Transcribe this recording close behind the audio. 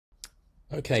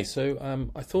Okay, so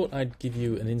I thought I'd give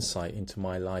you an insight into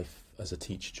my life as a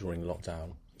teacher during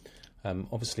lockdown.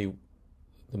 Obviously,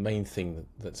 the main thing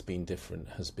that's been different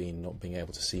has been not being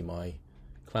able to see my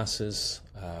classes,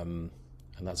 and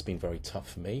that's been very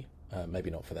tough for me. Maybe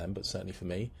not for them, but certainly for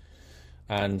me.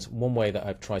 And one way that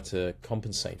I've tried to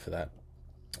compensate for that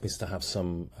is to have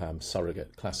some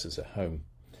surrogate classes at home.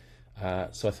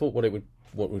 So I thought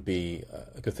what would be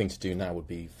a good thing to do now would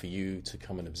be for you to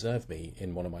come and observe me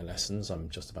in one of my lessons. I'm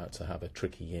just about to have a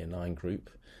tricky Year 9 group,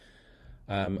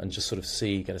 and just sort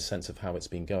of get a sense of how it's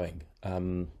been going.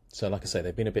 So like I say,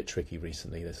 they've been a bit tricky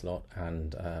recently, this lot,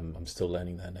 and I'm still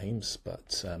learning their names,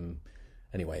 but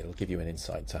anyway, it'll give you an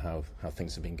insight to how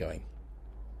things have been going.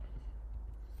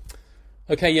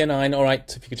 Okay, Year 9, all right,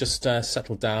 if you could just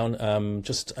settle down,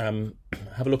 just have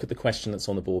a look at the question that's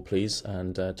on the board, please,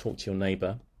 and talk to your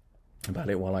neighbour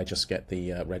about it while I just get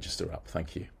the register up.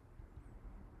 Thank you.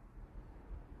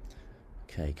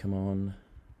 Okay, come on.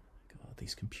 God,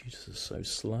 these computers are so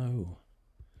slow. I'm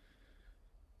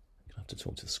gonna have to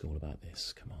talk to the school about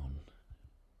this. Come on.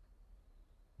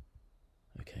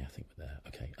 Okay, I think we're there.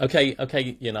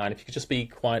 Okay, Year 9, if you could just be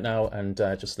quiet now and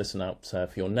just listen out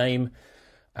for your name,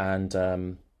 and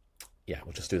yeah,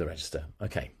 we'll just do the register.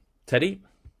 Okay, Teddy.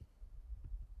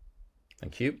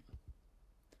 Thank you.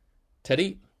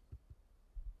 Teddy.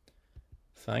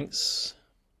 Thanks.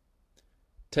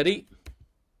 Teddy.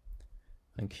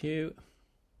 Thank you.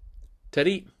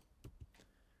 Teddy.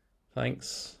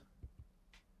 Thanks.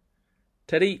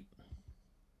 Teddy.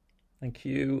 Thank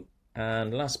you.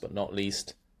 And last but not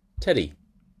least, Teddy.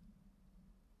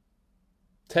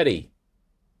 Teddy.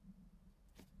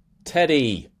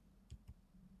 Teddy.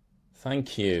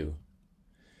 Thank you.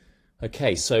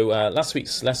 Okay, so last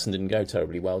week's lesson didn't go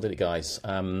terribly well, did it, guys?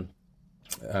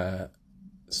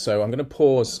 So I'm going to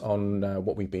pause on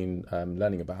what we've been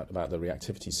learning about the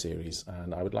reactivity series,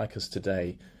 and I would like us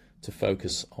today to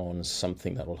focus on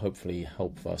something that will hopefully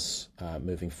help us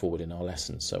moving forward in our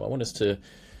lessons. So I want us to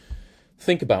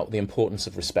think about the importance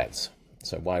of respect,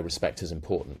 so why respect is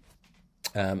important.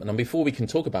 And then before we can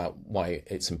talk about why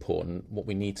it's important, what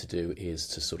we need to do is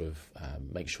to sort of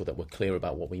make sure that we're clear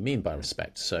about what we mean by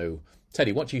respect. So,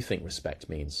 Teddy, what do you think respect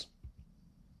means?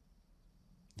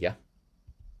 Yeah?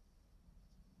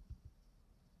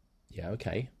 Yeah,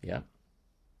 okay, yeah.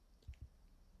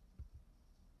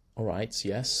 All right,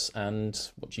 yes, and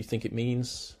what do you think it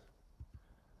means?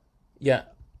 Yeah,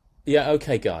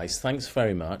 okay, guys, thanks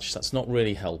very much. That's not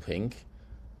really helping.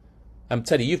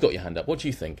 Teddy, you've got your hand up. What do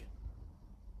you think?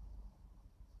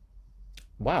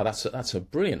 Wow, that's a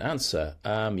brilliant answer.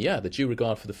 Yeah, the due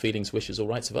regard for the feelings, wishes, or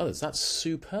rights of others. That's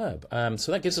superb.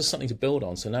 So that gives us something to build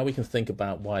on. So now we can think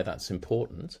about why that's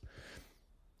important.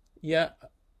 Yeah,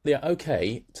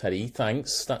 okay, Teddy,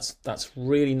 thanks. That's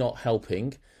really not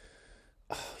helping.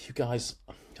 Oh, you guys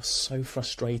are so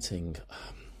frustrating.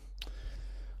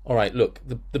 All right, look,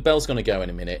 the bell's going to go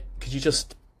in a minute. Can you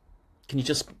just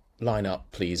line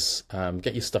up, please?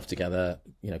 Get your stuff together.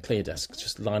 Clear your desks.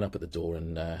 Just line up at the door,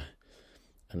 and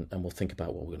we'll think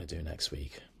about what we're going to do next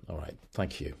week. All right,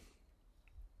 thank you.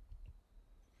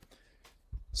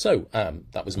 So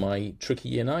that was my tricky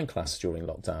Year 9 class during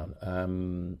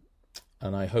lockdown.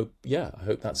 And I hope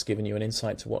that's given you an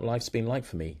insight to what life's been like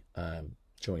for me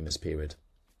during this period.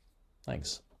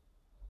 Thanks.